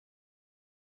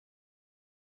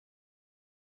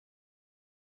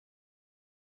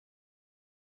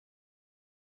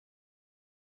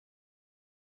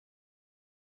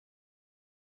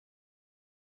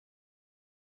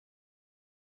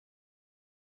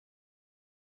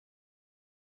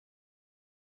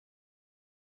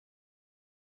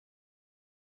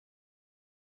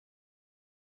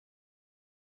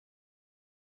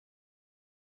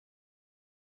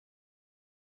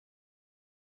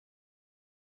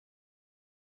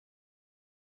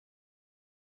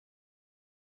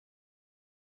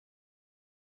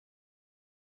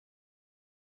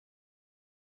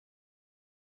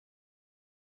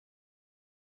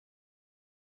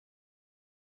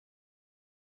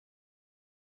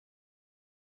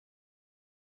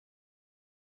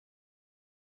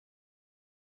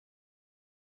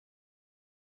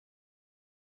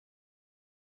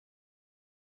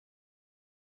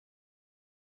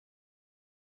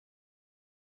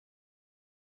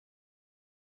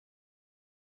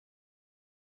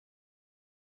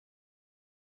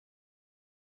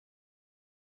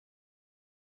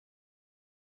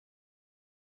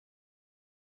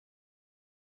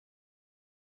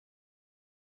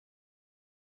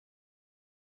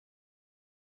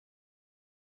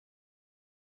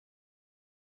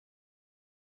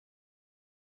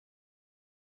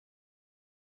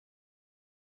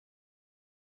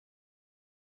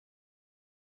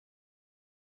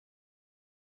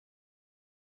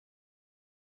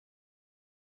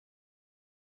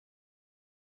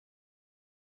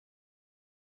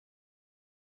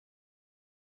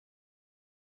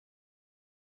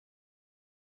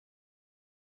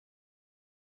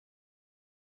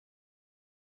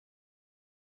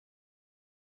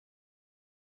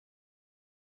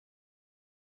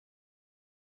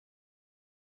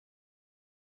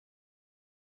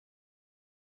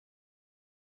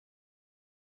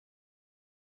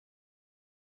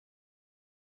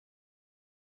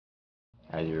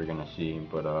as you're gonna see,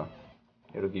 but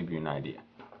it'll give you an idea.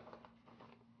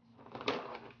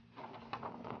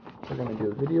 We're gonna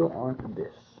do a video on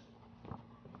this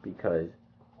because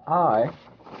I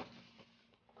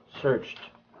searched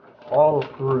all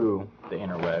through the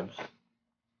interwebs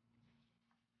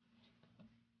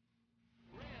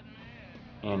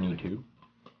and YouTube,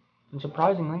 and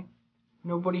surprisingly,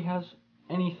 nobody has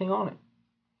anything on it.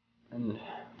 And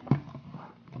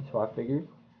so I figured,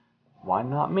 why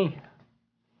not me?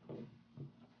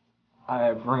 I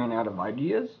ran out of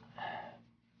ideas,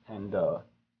 and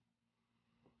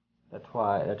that's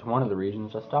one of the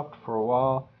reasons I stopped for a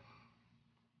while.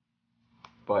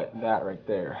 But that right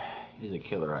there is a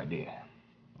killer idea.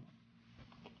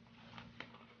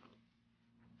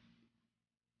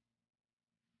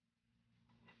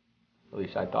 At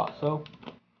least I thought so.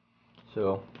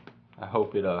 So I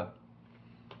hope it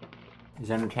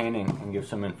is entertaining and gives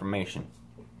some information.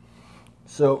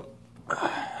 So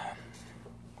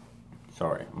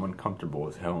sorry, I'm uncomfortable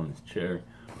as hell in this chair.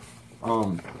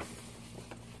 Put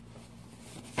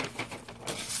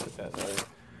that there.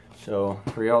 So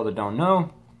for y'all that don't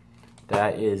know,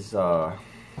 that is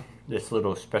this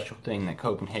little special thing that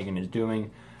Copenhagen is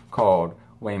doing called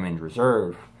Weyman's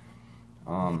Reserve.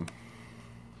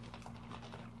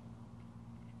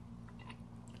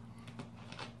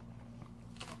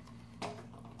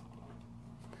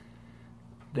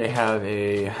 They have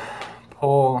a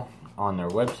poll on their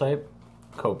website,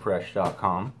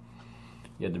 copresh.com.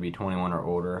 You have to be 21 or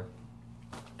older.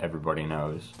 Everybody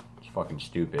knows. It's fucking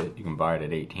stupid. You can buy it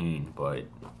at 18, but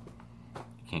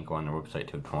you can't go on their website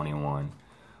till 21.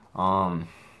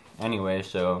 Anyway,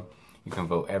 so you can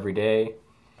vote every day,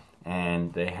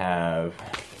 and they have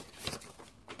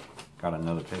got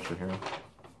another picture here.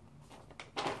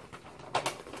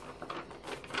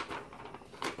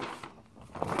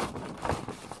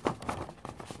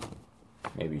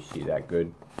 Maybe you see that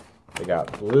good. They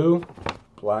got blue,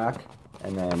 black,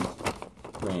 and then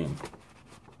green.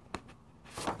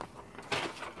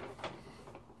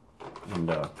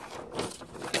 And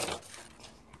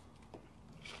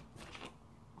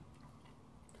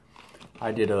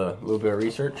I did a little bit of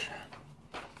research,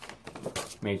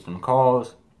 made some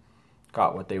calls,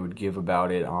 got what they would give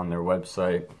about it on their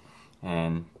website,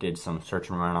 and did some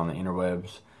searching around on the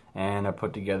interwebs, and I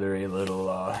put together a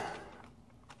little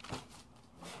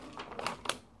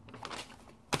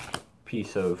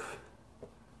piece of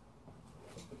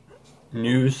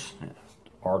news,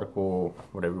 article,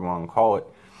 whatever you want to call it,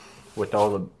 with all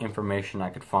the information I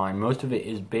could find. Most of it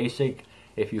is basic.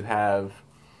 If you have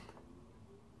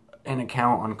an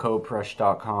account on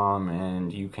copresh.com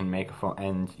and you can make a phone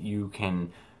and you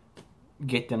can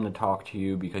get them to talk to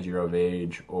you because you're of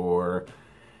age, or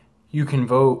you can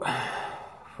vote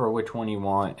for which one you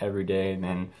want every day,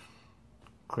 then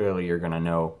clearly you're gonna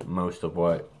know most of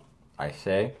what I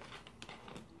say,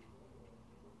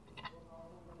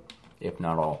 if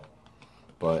not all.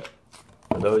 But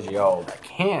for those of y'all that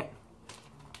can't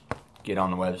get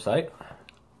on the website,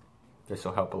 this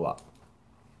will help a lot.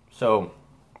 So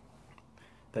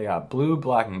they got blue,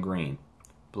 black, and green.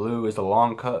 Blue is a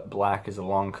long cut, black is a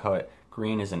long cut,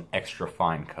 green is an extra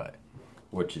fine cut,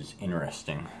 which is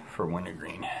interesting for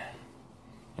wintergreen,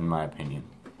 in my opinion.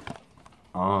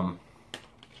 Let's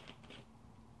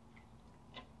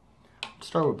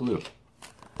start with blue.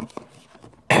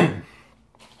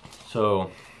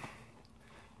 So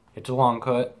it's a long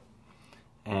cut,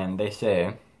 and they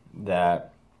say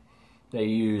that they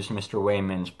use Mr.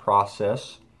 Weyman's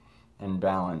process and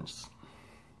balance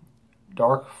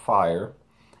dark fire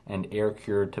and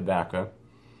air-cured tobacco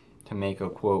to make a,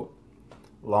 quote,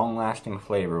 long-lasting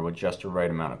flavor with just the right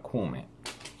amount of coolment.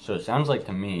 So it sounds like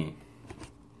to me,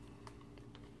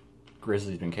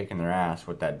 Grizzly's been kicking their ass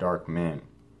with that dark mint.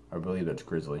 I believe that's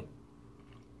Grizzly.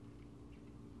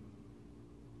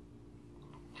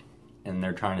 And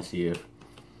they're trying to see if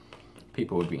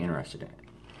people would be interested in it.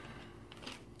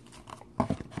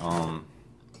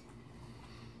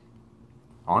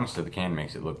 Honestly, the can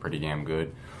makes it look pretty damn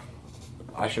good.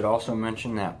 I should also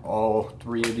mention that all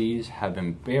three of these have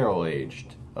been barrel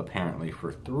aged, apparently,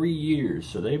 for 3 years.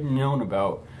 So they've known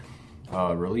about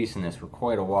releasing this for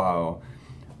quite a while.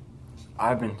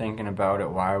 I've been thinking about it.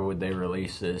 Why would they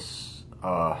release this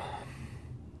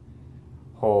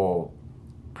whole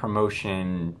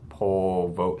promotion, poll,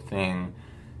 vote thing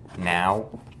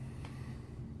now?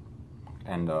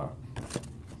 And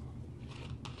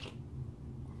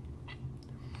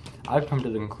I've come to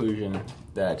the conclusion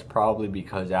that it's probably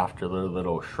because after the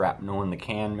little shrapnel in the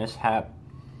can mishap,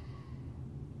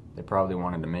 they probably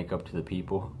wanted to make up to the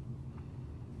people,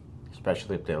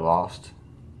 especially if they lost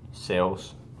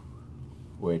sales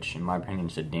which in my opinion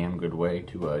is a damn good way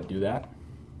to do that.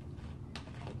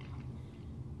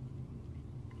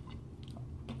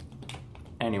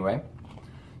 Anyway,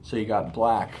 so you got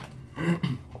black,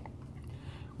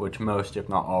 which most, if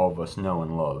not all of us, know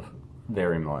and love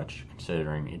very much,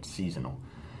 considering it's seasonal.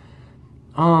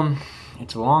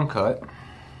 It's a long cut.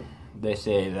 They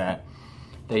say that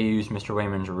they use Mr.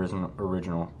 Weyman's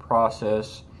original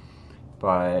process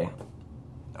by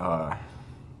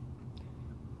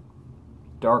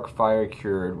dark fire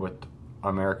cured with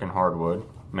American hardwood,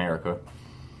 America,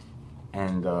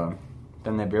 and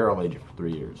then they barrel age it for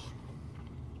 3 years.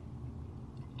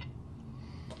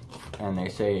 And they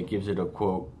say it gives it a,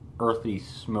 quote, earthy,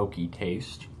 smoky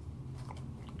taste.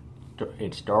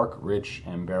 It's dark, rich,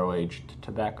 and barrel-aged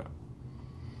tobacco.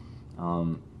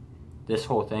 This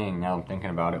whole thing, now I'm thinking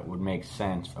about it, would make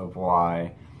sense of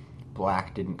why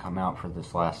black didn't come out for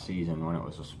this last season when it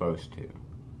was supposed to.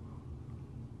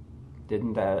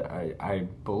 Didn't that, I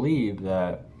believe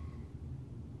that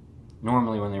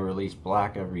normally when they release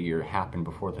black every year, it happened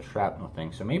before the shrapnel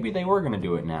thing, so maybe they were going to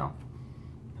do it now.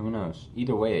 Who knows?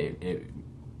 Either way, it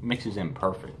mixes in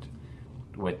perfect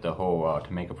with the whole,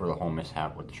 to make up for the whole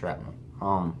mishap with the shrapnel.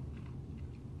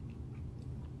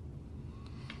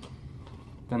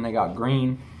 Then they got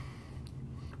green,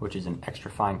 which is an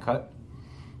extra fine cut.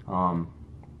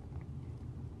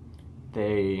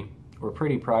 They were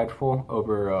pretty prideful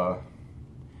over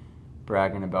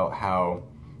bragging about how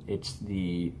it's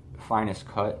the finest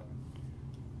cut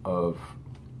of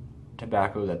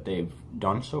tobacco that they've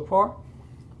done so far.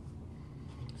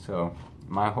 So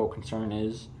my whole concern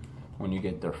is when you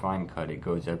get their fine cut, it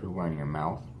goes everywhere in your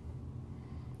mouth.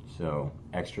 So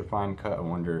extra fine cut, I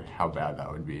wonder how bad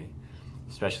that would be,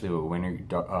 especially with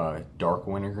dark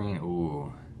wintergreen.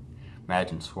 Ooh,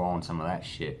 imagine swallowing some of that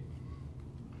shit.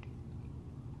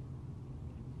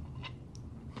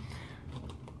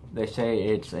 They say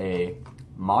it's a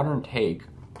modern take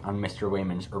on Mr.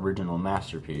 Weyman's original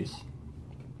masterpiece.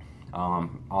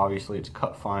 Obviously it's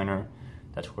cut finer.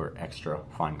 That's where extra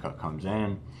fine cut comes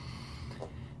in.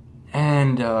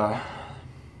 And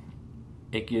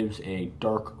it gives a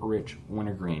dark, rich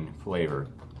wintergreen flavor.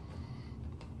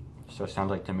 So it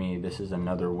sounds like to me this is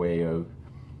another way of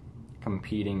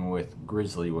competing with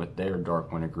Grizzly with their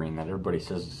dark wintergreen that everybody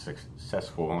says is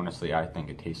successful. Honestly, I think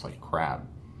it tastes like crab.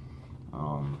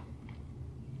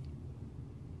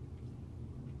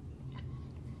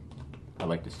 I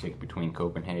like to stick between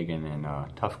Copenhagen and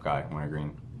Tough Guy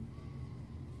wintergreen.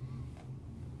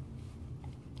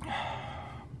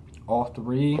 All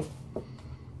three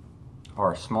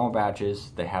are small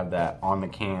batches. They have that on the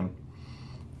can,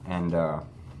 and they're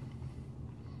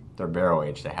barrel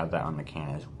aged. They have that on the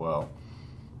can as well.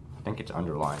 I think it's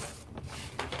underlined.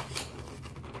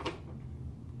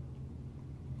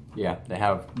 Yeah, they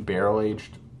have barrel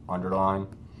aged underlined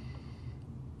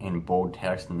in bold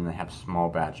text, and then they have small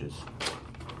batches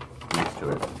next to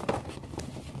it.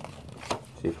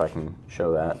 See if I can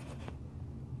show that.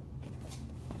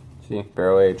 See,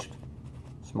 barrel aged,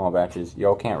 small batches.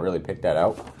 Y'all can't really pick that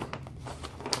out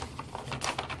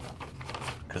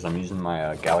because I'm using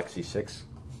my Galaxy 6,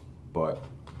 but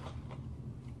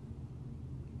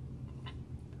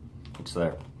it's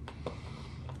there.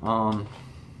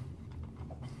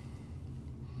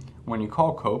 When you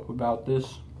call Cope about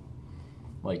this,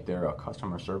 like their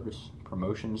customer service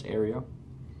promotions area,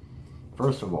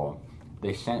 first of all,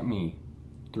 they sent me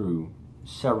through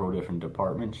several different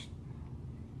departments,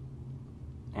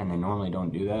 and they normally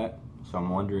don't do that. So I'm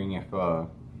wondering if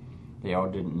they all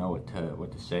didn't know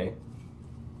what to say.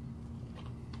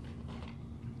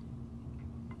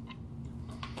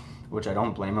 Which I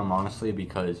don't blame them, honestly,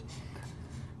 because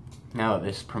now that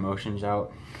this promotion's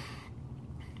out,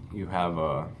 you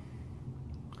have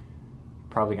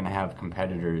probably going to have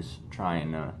competitors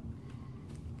trying to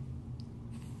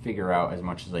figure out as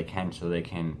much as they can so they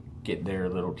can get their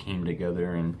little team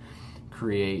together and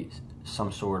create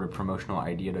some sort of promotional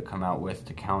idea to come out with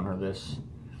to counter this,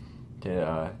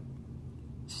 to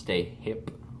stay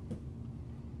hip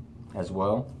as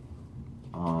well.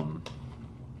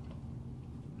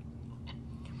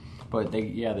 But they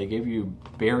give you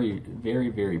very, very,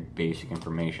 very basic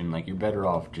information. Like, you're better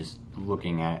off just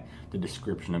looking at the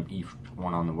description of each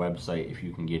one on the website if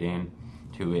you can get in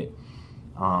to it.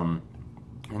 And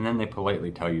then they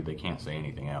politely tell you they can't say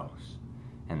anything else,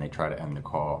 and they try to end the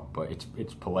call, but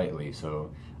it's politely, so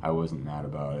I wasn't mad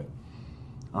about it.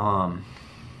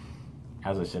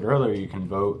 As I said earlier, you can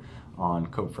vote on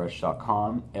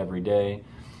copefresh.com every day,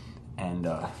 and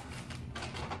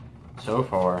so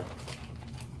far,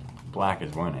 black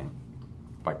is winning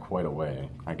by quite a way.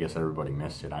 I guess everybody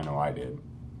missed it. I know I did.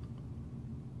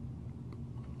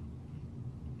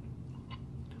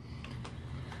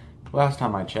 Last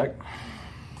time I checked,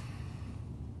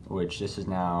 which this is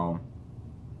now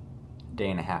a day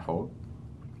and a half old,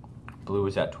 blue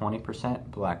was at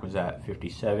 20%, black was at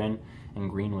 57%, and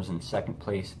green was in second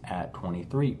place at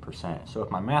 23%. So if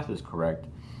my math is correct,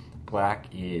 black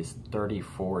is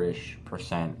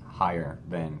 34-ish% higher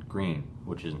than green,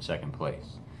 which is in second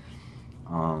place.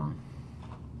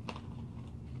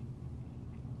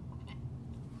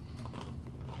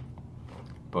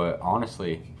 But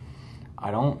honestly,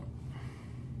 I don't,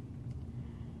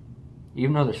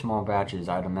 even though they're small batches,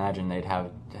 I'd imagine they'd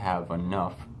have to have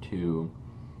enough to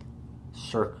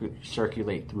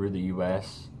circulate through the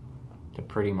U.S. to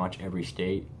pretty much every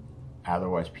state.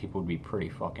 Otherwise, people would be pretty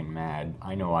fucking mad.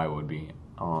 I know I would be.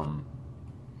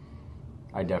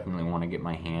 I definitely want to get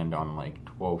my hand on like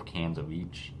 12 cans of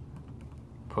each,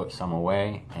 put some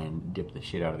away, and dip the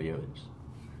shit out of the others.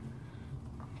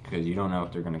 Because you don't know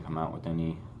if they're going to come out with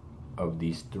any of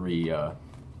these three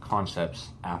concepts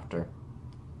after.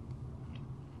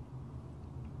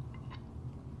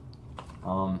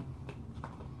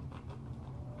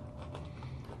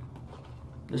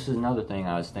 This is another thing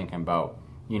I was thinking about.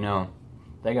 You know,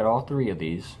 they got all three of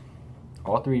these.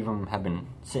 All three of them have been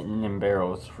sitting in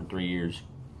barrels for 3 years.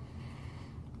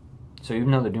 So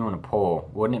even though they're doing a poll,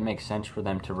 wouldn't it make sense for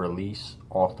them to release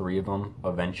all three of them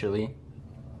eventually?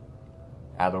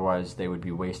 Otherwise, they would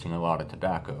be wasting a lot of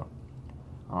tobacco.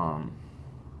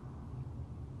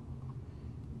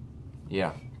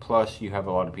 Yeah. Plus, you have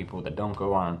a lot of people that don't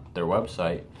go on their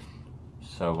website.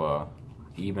 So,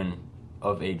 even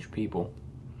of age people.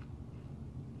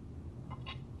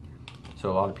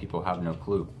 So a lot of people have no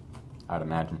clue, I'd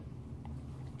imagine.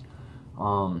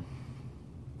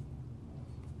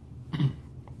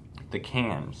 The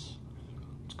cans.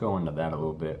 Let's go into that a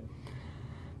little bit.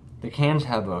 The cans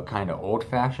have a kind of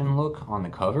old-fashioned look on the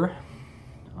cover.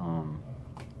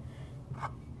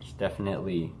 It's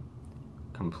definitely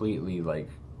completely like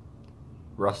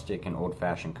rustic and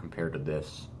old-fashioned compared to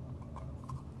this.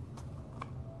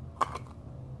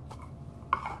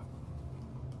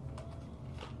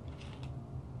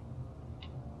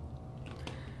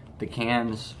 The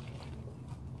cans,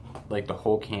 like the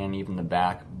whole can, even the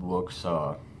back, looks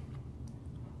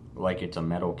like it's a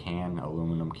metal can,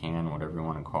 aluminum can, whatever you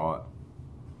want to call it.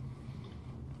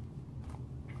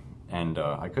 And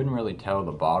I couldn't really tell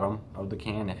the bottom of the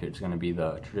can if it's going to be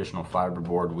the traditional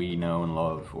fiberboard we know and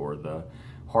love, or the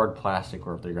hard plastic,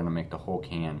 or if they're going to make the whole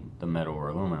can the metal or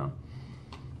aluminum.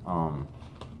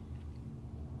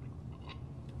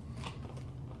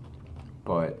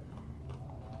 But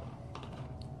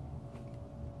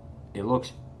it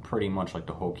looks pretty much like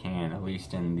the whole can, at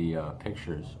least in the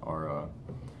pictures, are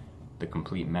the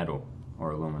complete metal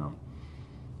or aluminum.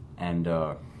 And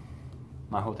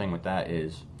my whole thing with that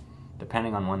is,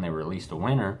 depending on when they release the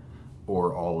winner,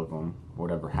 or all of them,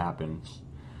 whatever happens,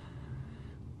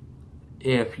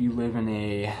 if you live in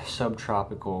a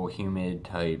subtropical, humid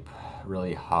type,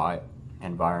 really hot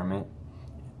environment,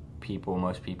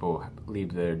 most people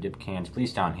leave their dip cans, at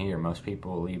least down here, most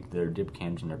people leave their dip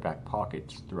cans in their back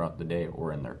pockets throughout the day,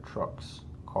 or in their trucks,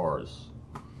 cars.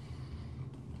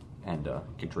 And it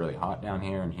gets really hot down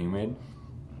here and humid,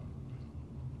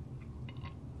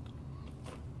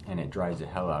 and it dries the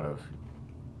hell out of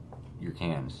your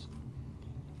cans.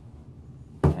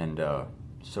 And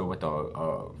so with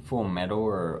a full metal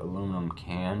or aluminum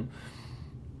can,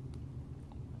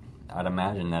 I'd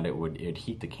imagine that it'd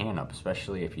heat the can up,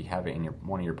 especially if you have it in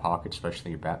one of your pockets,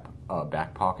 especially your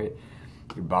back pocket.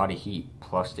 Your body heat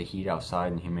plus the heat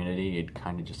outside and humidity, it'd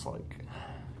kind of just like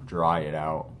dry it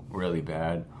out really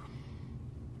bad.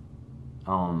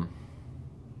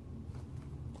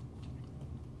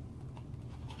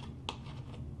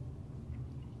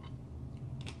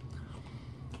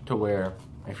 To where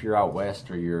if you're out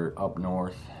west or you're up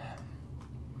north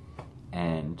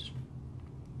and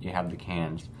you have the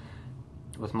cans,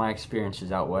 with my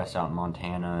experiences out west, out in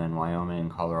Montana and Wyoming and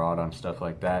Colorado and stuff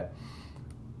like that,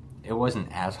 it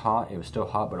wasn't as hot. It was still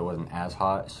hot, but it wasn't as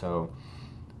hot. So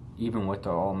even with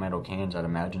the all metal cans, I'd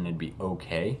imagine it'd be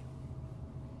okay.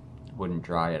 Wouldn't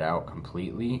dry it out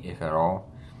completely, if at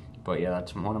all. But yeah,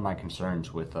 that's one of my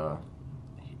concerns with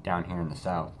down here in the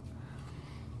South.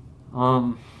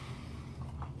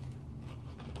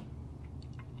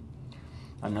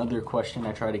 Another question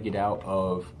I try to get out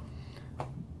of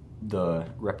the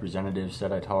representatives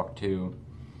that I talked to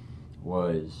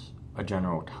was a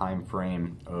general time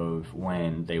frame of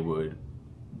when they would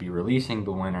be releasing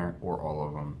the winner, or all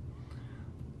of them.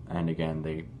 And again,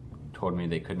 they told me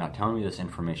they could not tell me this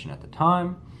information at the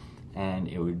time, and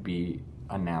it would be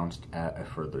announced at a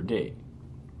further date.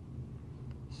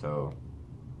 So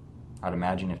I'd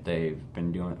imagine if they've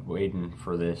been waiting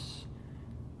for this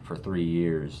for 3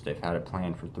 years, they've had it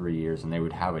planned for 3 years, and they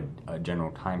would have a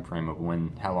general time frame of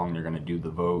how long they're going to do the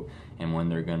vote and when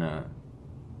they're going to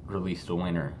release the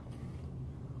winner.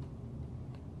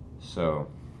 So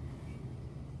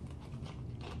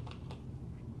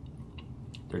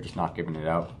they're just not giving it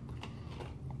out.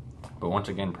 But once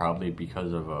again, probably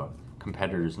because of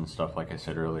competitors and stuff, like I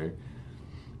said earlier.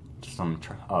 Some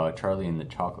Charlie and the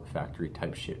Chocolate Factory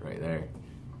type shit right there.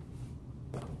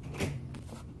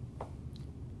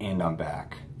 And I'm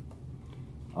back.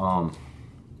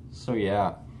 So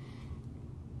yeah,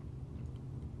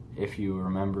 if you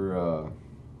remember, I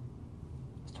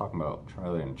was talking about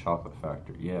Charlie and the Chocolate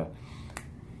Factory. Yeah,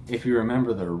 if you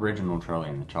remember the original Charlie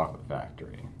and the Chocolate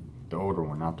Factory, the older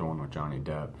one, not the one with Johnny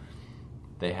Depp,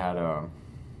 they had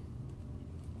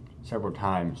several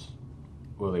times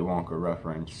Willy Wonka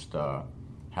referenced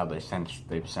how they've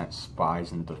sent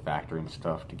spies into the factory and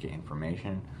stuff to get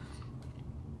information.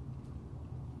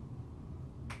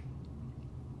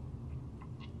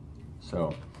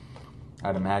 So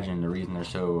I'd imagine the reason they're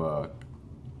so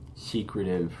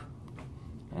secretive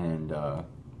and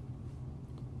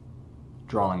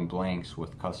drawing blanks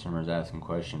with customers asking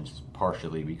questions is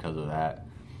partially because of that.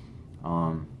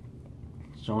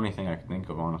 It's the only thing I can think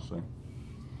of, honestly.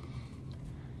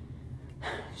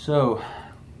 So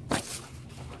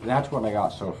that's what I got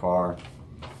so far.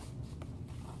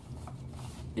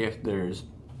 If there's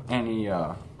any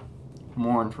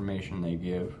more information they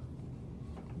give,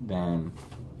 then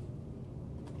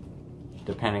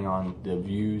depending on the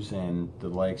views and the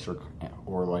likes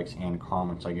or likes and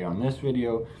comments I get on this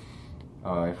video,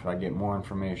 if I get more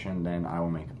information, then I will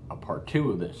make a part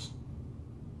 2 of this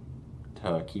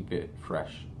to keep it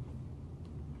fresh.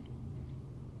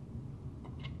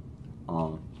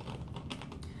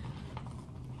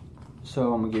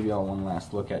 So I'm gonna give y'all one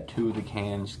last look at 2 of the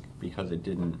cans because it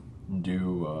didn't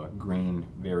do green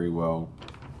very well.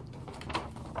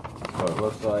 So it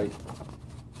looks like.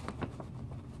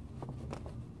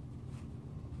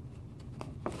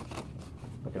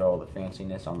 Look at all the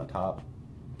fanciness on the top.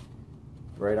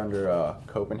 Right under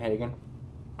Copenhagen.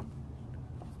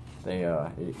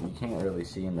 You can't really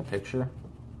see in the picture,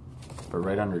 but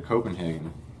right under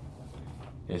Copenhagen,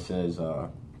 it says it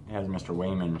has Mr.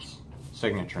 Weyman's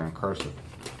signature in cursive.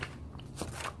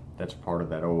 That's part of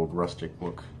that old rustic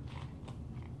look.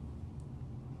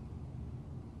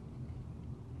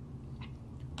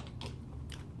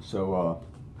 So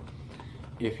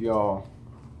if y'all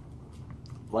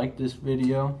like this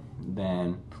video,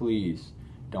 then please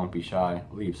don't be shy.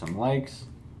 Leave some likes,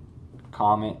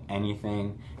 comment,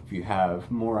 anything. If you have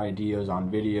more ideas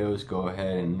on videos, go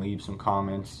ahead and leave some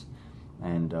comments,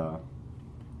 and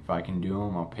if I can do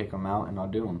them, I'll pick them out and I'll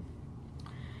do them.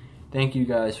 Thank you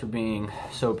guys for being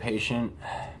so patient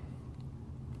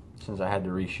since I had to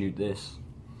reshoot this.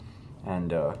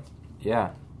 And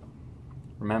yeah,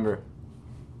 remember,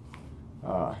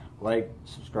 like,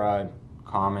 subscribe,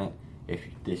 comment. If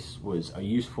this was a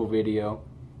useful video,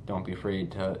 don't be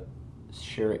afraid to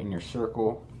share it in your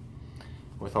circle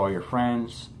with all your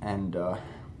friends, and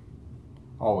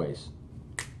always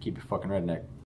keep it fucking redneck.